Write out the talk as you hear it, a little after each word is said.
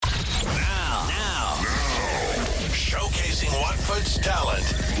much talent.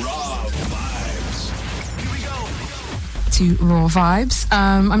 Raw vibes. Here we go. To Raw Vibes.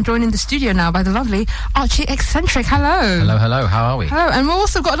 I'm joined in the studio now by the lovely Archie XN Trick. Hello. Hello, hello. How are we? Hello. And we've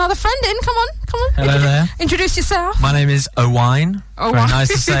also got another friend in. Come on. Hello there. Introduce yourself. My name is Owine. Very nice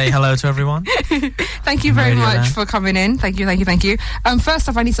to say hello to everyone. Thank you very much for coming in. Thank you. First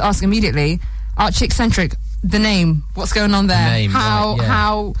off, I need to ask immediately, Archie XN Trick, the name, what's going on there? The name,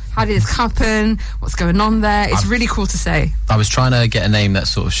 how did this happen? What's going on there? It's really cool to say. I was trying to get a name that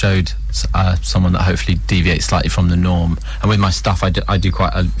sort of showed someone that hopefully deviates slightly from the norm. And with my stuff, I do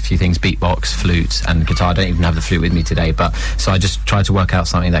quite a few things: beatbox, flute, and guitar. I don't even have the flute with me today, but so I just tried to work out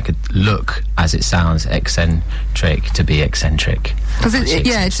something that could look as it sounds, eccentric, to be eccentric. Because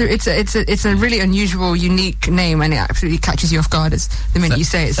it's a really unusual, unique name, and it absolutely catches you off guard as the minute you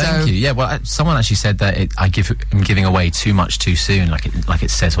say it. Thank you. Yeah, well, someone actually said that I'm giving away too much too soon, like it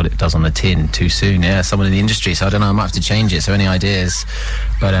says what it does on the tin too soon. Yeah, someone in the industry. So I don't know. I might have to change it. So any ideas?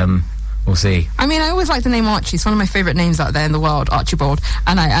 But we'll see. I mean, I always like the name Archie. It's one of my favourite names out there in the world, Archibald.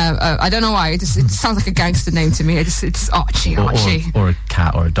 And I don't know why. It sounds like a gangster name to me. It's just Archie. Or a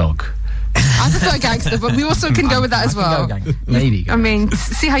cat or a dog. I prefer gangster, but we also can go with that as well. Maybe. I mean,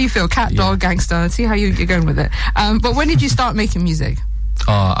 see how you feel. Cat, dog, gangster. See how you're going with it. But when did you start making music?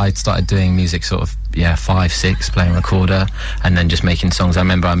 I started doing music sort of 5, 6, playing recorder, and then just making songs. I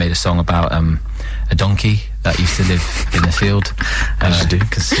remember I made a song about a donkey that used to live in the field, as you do,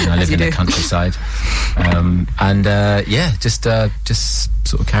 because I live in the countryside, just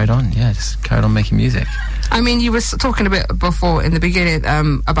sort of carried on making music. I mean, you were talking a bit before in the beginning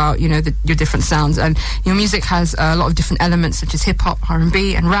about your different sounds, and your music has a lot of different elements such as hip hop,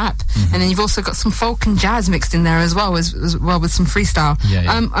 R&B, and rap, and then you've also got some folk and jazz mixed in there as well with some freestyle.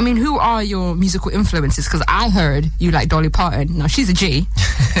 Yeah. I mean, who are your musical influences? Because I heard you like Dolly Parton. Now she's a G,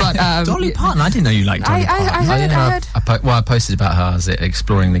 but Dolly Parton. I didn't know you liked Dolly Parton. I heard. I posted about her as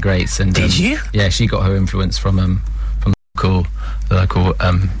exploring the greats, and did you? Yeah, she got her influence from the local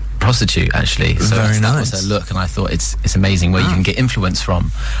prostitute, actually. So very nice. That was her look, and I thought it's amazing where you can get influence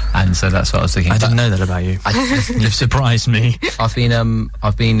from, and so that's what I was thinking. I didn't know that about you. You've surprised me. I've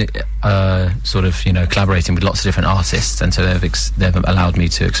been sort of collaborating with lots of different artists, and so they've allowed me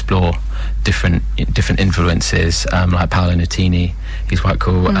to explore different influences, like Paolo Nutini. He's quite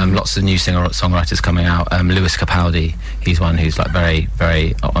cool. Lots of new songwriters coming out. Lewis Capaldi, he's one who's like very,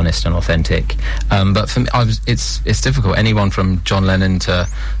 very honest and authentic. But for me, it's difficult. Anyone from John Lennon to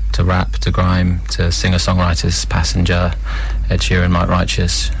rap, to grime, to singer-songwriters, Passenger, Ed Sheeran, Mike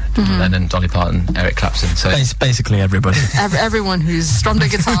Righteous, John Lennon, Dolly Parton, Eric Clapton. So it's basically everybody. Everyone who's strummed a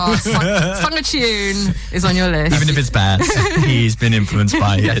guitar, sung a tune is on your list. Even if it's bad, he's been influenced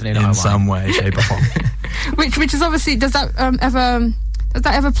by it in some way, shape or form. Which is obviously, does that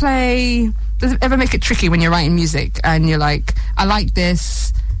ever make it tricky when you're writing music and you're like, I like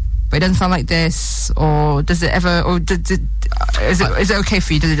this, but it doesn't sound like this, or does it ever, or is it okay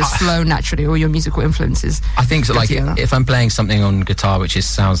for you? Does it just flow naturally, all your musical influences? I think so. Like if I'm playing something on guitar which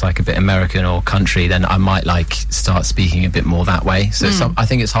sounds like a bit American or country, then I might start speaking a bit more that way. So I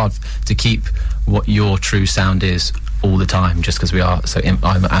think it's hard to keep what your true sound is all the time, just because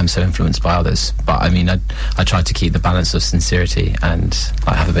I'm so influenced by others. But I mean, I try to keep the balance of sincerity and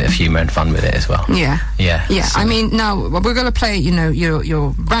have a bit of humour and fun with it as well. Yeah. So. I mean, now we're going to play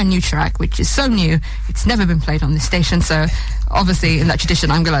your brand new track, which is so new, it's never been played on this station, so obviously in that tradition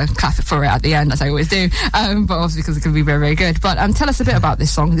I'm going to clap it for it at the end, as I always do, but obviously because it can be very, very good. But tell us a bit about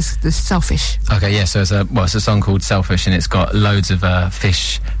this song, this Selfish. Okay, yeah, so it's a song called Selfish, and it's got loads of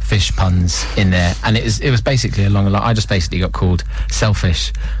fish puns in there, and it was basically I just basically got called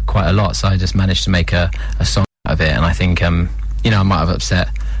selfish quite a lot, so I just managed to make a song out of it. And I think I might have upset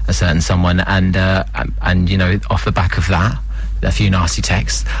a certain someone, and off the back of that, a few nasty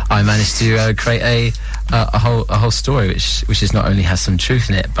texts, I managed to create a whole story which is not only has some truth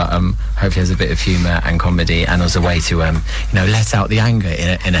in it, but hopefully has a bit of humour and comedy, and as a way to let out the anger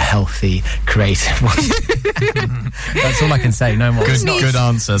in a healthy, creative way. That's all I can say. No more. Good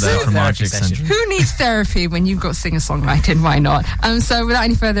answer there from Archie XN Trick. Who needs therapy when you've got singer-songwriting? Why not? So without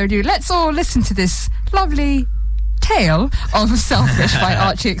any further ado, let's all listen to this lovely tale of Selfish by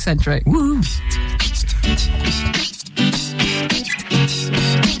Archie XN Trick. Woo!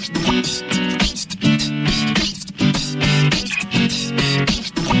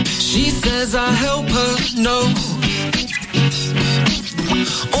 She says I help her know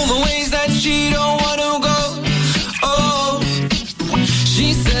all the ways that she don't want to go. Oh,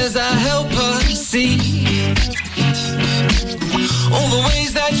 she says I help her see all the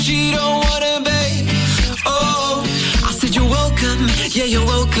ways that she don't want to be. Oh, I said you're welcome, yeah you're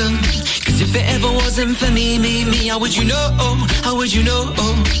welcome, 'cause you If it ever wasn't for me, how would you know? How would you know?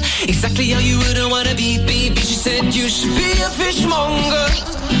 Exactly how you wouldn't wanna be. She said you should be a fishmonger.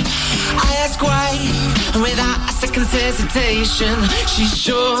 I ask why, and without a second's hesitation, she's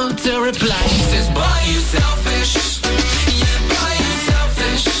sure to reply. She says, boy, you selfish. Yeah, boy, you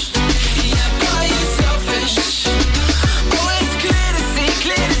selfish. Yeah, boy, you selfish. Oh, it's clear to see,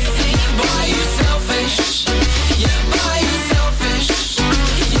 boy, you selfish. Yeah, boy, you selfish.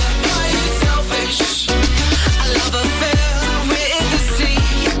 Yeah, boy, you selfish. I love her filled with the sea.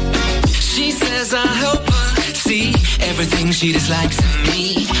 She says I help her see everything she dislikes in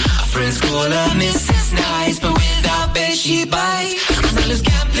me. Friends call her Mrs. Nice, but without bet she buys. Cause I lose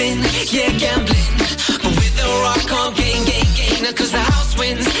gambling, yeah, gambling. But with her I can't gain. Cause the house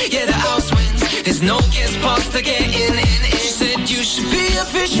wins, yeah, the house wins. There's no guest pass to get in. She said you should be a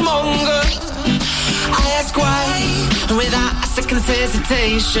fishmonger. I ask why, without a second's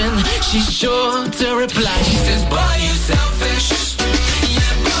hesitation, she's sure to reply. She says, boy, you selfish.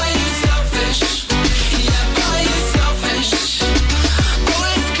 Yeah, boy, you selfish. Yeah, boy, you selfish. Boy,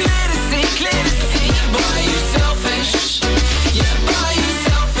 you selfish. Yeah, boy, you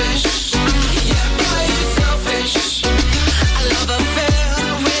selfish. Yeah, boy, you selfish. I love her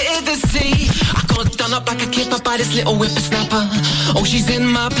filled with the sea. I got done up like a kid by this little whippersnapper. Oh, she's in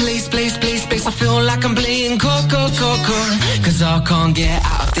my place. I feel like I'm playing Coco. Cause I can't get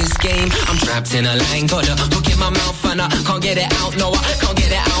out of this game. I'm trapped in a lane, got a hook in my mouth and I can't get it out. No, I can't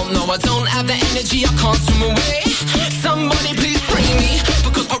get it out. No, I don't have the energy, I can't swim away. Somebody please free me.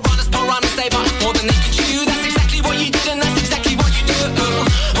 Because piranhas, they bite more than they could chew. That's exactly what you did and that's exactly what you do.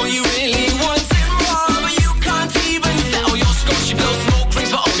 Oh, you really want it raw, but you can't even settle your score. She blows smoke rings,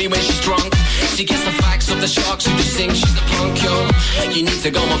 but only when she's drunk. She gets the facts of the sharks who just think she's a punk, yo. You need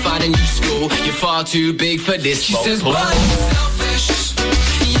to go and find a new school. You're far too big for this. She says, boy, you selfish.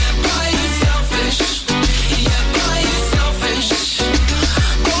 Yeah, boy, you selfish. Yeah, boy, you selfish.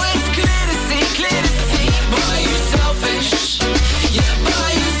 Oh, it's clear to see. Boy, you selfish. Yeah,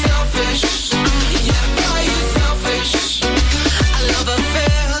 boy, you selfish. Yeah, boy, you selfish. I love her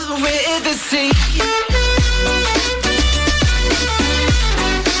filled with the sea.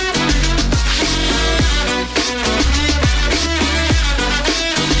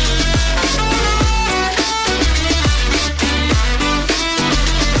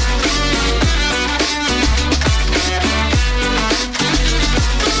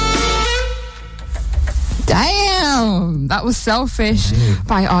 That was Selfish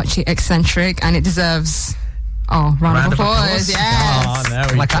by Archie XN Trick, and it deserves round of applause. Yes. Oh, there we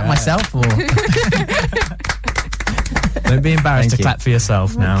Can I clap myself or? Don't be embarrassed to clap for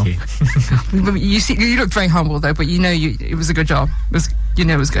yourself now. You look very humble though, but it was a good job.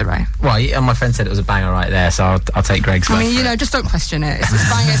 It was good, right? Well, and my friend said it was a banger right there, so I'll take Greg's word. Just don't question it. It's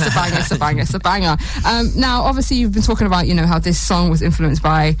a banger, it's a banger. Now, obviously, you've been talking about, how this song was influenced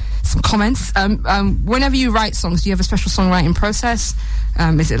by some comments. Whenever you write songs, do you have a special songwriting process?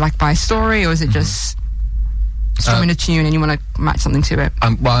 Is it like by story, or is it just strumming a tune and you want to match something to it?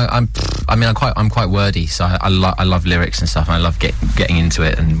 I'm quite wordy, so I love lyrics and stuff, and I love getting into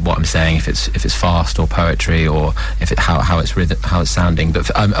it and what I'm saying, if it's fast or poetry or if how it's sounding. But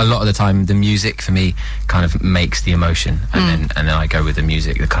a lot of the time, the music for me kind of makes the emotion, and then I go with the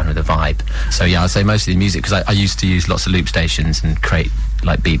music, the kind of the vibe. So yeah, I'd say mostly the music, because I used to use lots of loop stations and create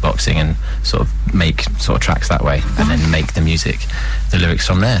like beatboxing and sort of make sort of tracks that way, and then make the music, the lyrics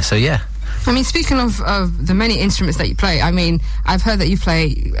from there. So yeah. Speaking of the many instruments that you play, I've heard that you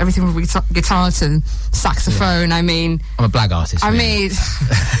play everything from guitar to saxophone. I'm a blag artist.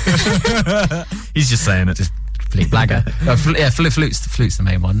 He's just saying it. Just complete blagger. Flute's the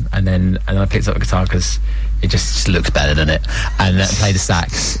main one, and then I picked up a guitar because it just looks better than it, and play the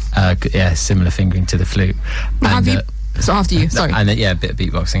sax. Similar fingering to the flute. So after you, sorry. And then, a bit of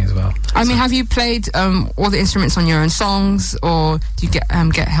beatboxing as well. Have you played all the instruments on your own songs, or do you get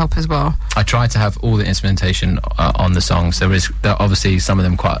help as well? I try to have all the instrumentation on the songs. There are obviously some of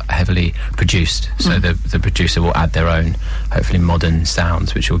them quite heavily produced, so the producer will add their own, hopefully modern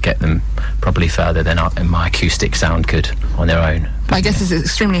sounds, which will get them probably further than my acoustic sound could on their own. But I guess it's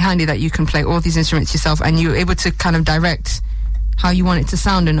extremely handy that you can play all these instruments yourself, and you're able to kind of direct how you want it to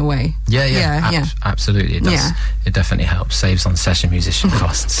sound in a way. Absolutely. It does. Yeah. It definitely helps. Saves on session musician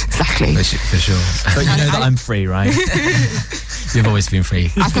costs. Exactly. For sure. But you know that I'm free, right? You've always been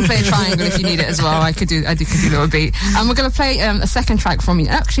free. I can play a triangle if you need it as well. I could do a little beat. And we're going to play a second track from you.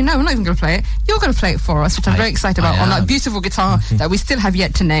 Actually, no, we're not even going to play it. You're going to play it for us, which I'm very excited about, on that beautiful guitar that we still have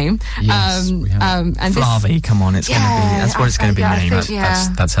yet to name. Yes, we have. And Flavie, come on, it's going to be. That's what it's going to be named.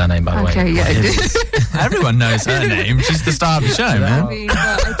 That's her name, by the way. Okay, yeah. Everyone knows her name. She's the star of the show. know, man.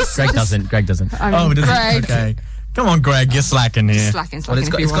 Greg doesn't. Does Greg. Okay. Come on, Greg, you're slacking here. Slacking. Well, it's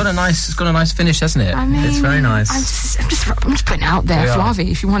got a nice finish, hasn't it? I mean, it's very nice. I'm just putting it out there, Flavi,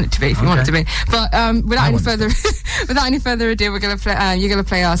 if you want it to be. But without any further ado, we're gonna play. You're gonna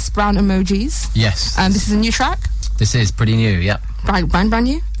play us Brown Emojis. Yes. This is a new track. This is pretty new. Yeah. Brand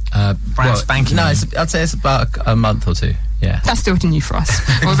new. Brand spanking. No, I'd say it's about a month or two. Yeah. That's still new for us.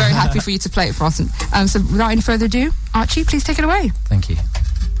 We're very happy for you to play it for us. So without any further ado, Archie, please take it away. Thank you.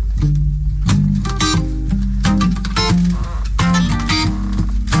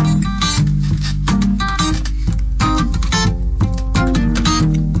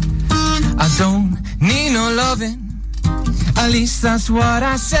 I don't need no loving, at least that's what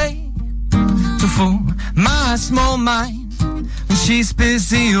I say, to fool my small mind when she's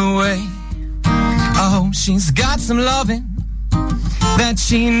busy away. I hope she's got some loving that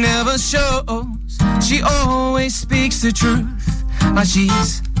she never shows. She always speaks the truth like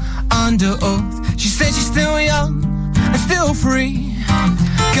she's under oath. She said she's still young and still free,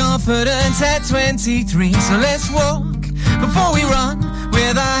 confident at 23. So let's walk before we run,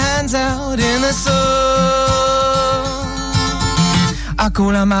 with our hands out in the sun. I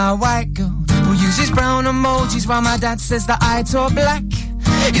call her my white girl, who uses brown emojis while my dad says that I talk black.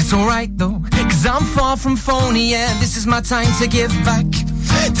 It's alright though, cause I'm far from phony. Yeah, this is my time to give back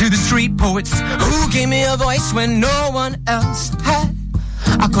to the street poets who gave me a voice when no one else had.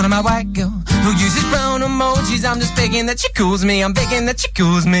 I call her my white girl, who uses brown emojis. I'm just begging that she calls me, I'm begging that she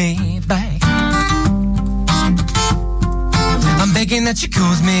calls me back. I'm begging that she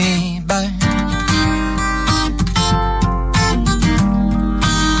calls me back.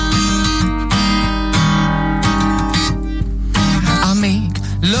 I make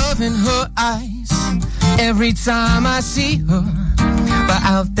love in her eyes every time I see her, but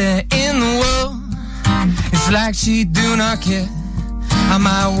out there in the world, it's like she do not care. I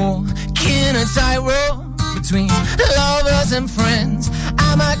might walk in a tightrope between lovers and friends.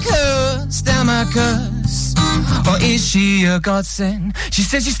 Am I cursed? Am I cursed? Or is she a godsend? She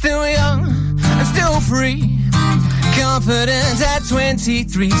says she's still young and still free, confident at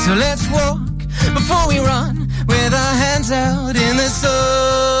 23. So let's walk before we run, with our hands out in the sun.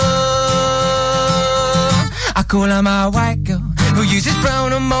 I call her my white girl, who uses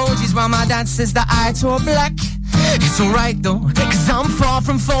brown emojis while my dad says that I talk black. It's alright though, cause I'm far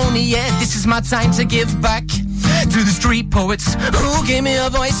from phony. Yeah, this is my time to give back to the street poets who gave me a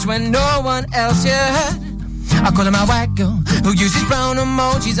voice when no one else had. I call her my white girl, who uses brown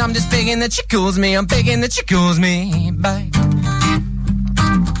emojis. I'm just begging that she calls me, I'm begging that she calls me back.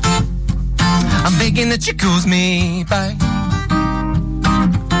 I'm begging that she calls me back.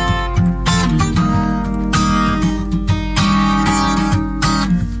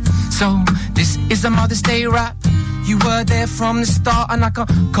 So this is a Mother's Day rap. You were there from the start, and I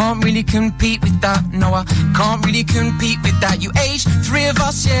can't really compete with that. No, I can't really compete with that. You aged 3 of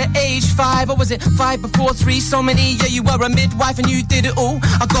us, yeah, aged 5. Or was it 5 before 3? So many, yeah, you were a midwife and you did it all.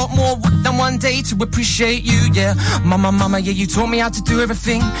 I got more than one day to appreciate you, yeah. Mama, yeah, you taught me how to do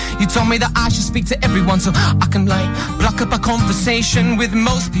everything. You told me that I should speak to everyone, so I can, like, block up a conversation with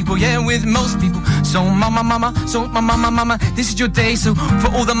most people, yeah, with most people. So mama, this is your day. So for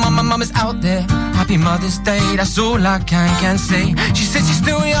all the mamas out there, happy Mother's Day, that's all I can say. She said she's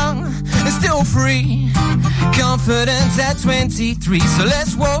still young and still free, confident at 23. So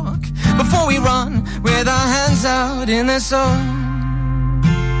let's walk before we run, with our hands out in the sun.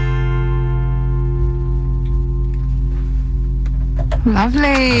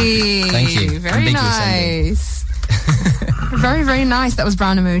 Lovely. Thank you. Very nice. Very, very nice. That was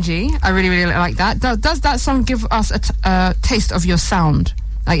Brown Emoji. I really, really like that. Does that song give us a taste of your sound?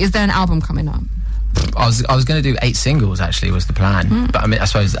 Like, is there an album coming up? I was going to do 8 singles, actually, was the plan. But I mean, I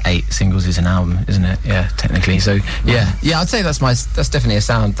suppose 8 singles is an album, isn't it? Yeah, technically. So yeah, I'd say that's definitely a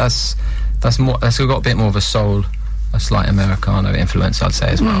sound. That's got a bit more of a soul, a slight Americana influence, I'd say,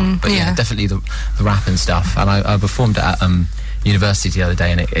 as well. But yeah, definitely the rap and stuff. And I performed at university the other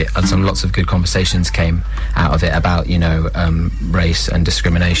day, and lots of good conversations came out of it about, you know, race and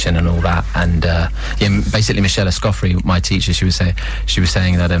discrimination and all that. And basically Michelle Escoffrey, my teacher, she was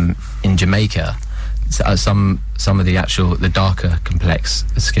saying that in Jamaica, some of the darker complex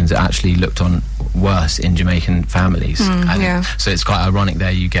skins are actually looked on worse in Jamaican families. So it's quite ironic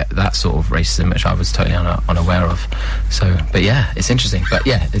there you get that sort of racism, which I was totally unaware of. So, but yeah, it's interesting. But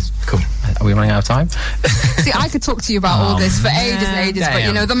yeah, it's cool. Are we running out of time? See, I could talk to you about all this for ages and ages, but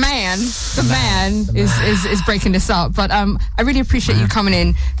you know, the man is breaking this up. But I really appreciate you coming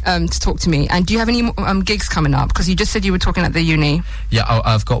in to talk to me. And do you have any gigs coming up? Because you just said you were talking at the uni. Yeah,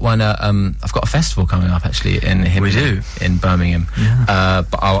 I've got one. I've got a festival coming up actually in Birmingham. Yeah.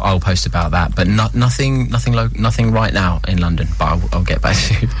 But I'll post about that. But nothing right now in London. But I'll get back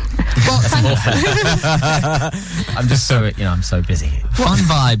to you. Well, I'm just I'm so busy. Fun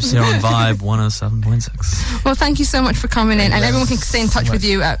vibes here on Vibe 107.6. Well, thank you so much for coming in, and everyone can stay in touch with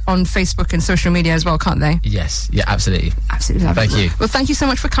you on Facebook and social media as well, can't they? Yes, yeah, absolutely. Absolutely. Thank you. Well, thank you so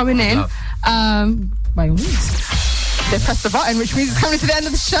much for coming in. By all means. They pressed the button, which means it's coming to the end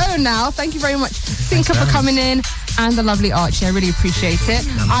of the show now. Thank you very much, Sinker, for coming in, and the lovely Archie. I really appreciate it.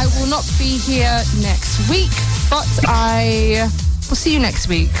 I will not be here next week, but I will see you next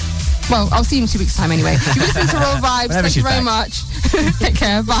week. Well, I'll see you in 2 weeks' time anyway. You've listened to Raw Vibes. Thank you very much. Take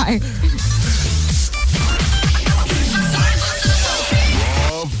care. Bye.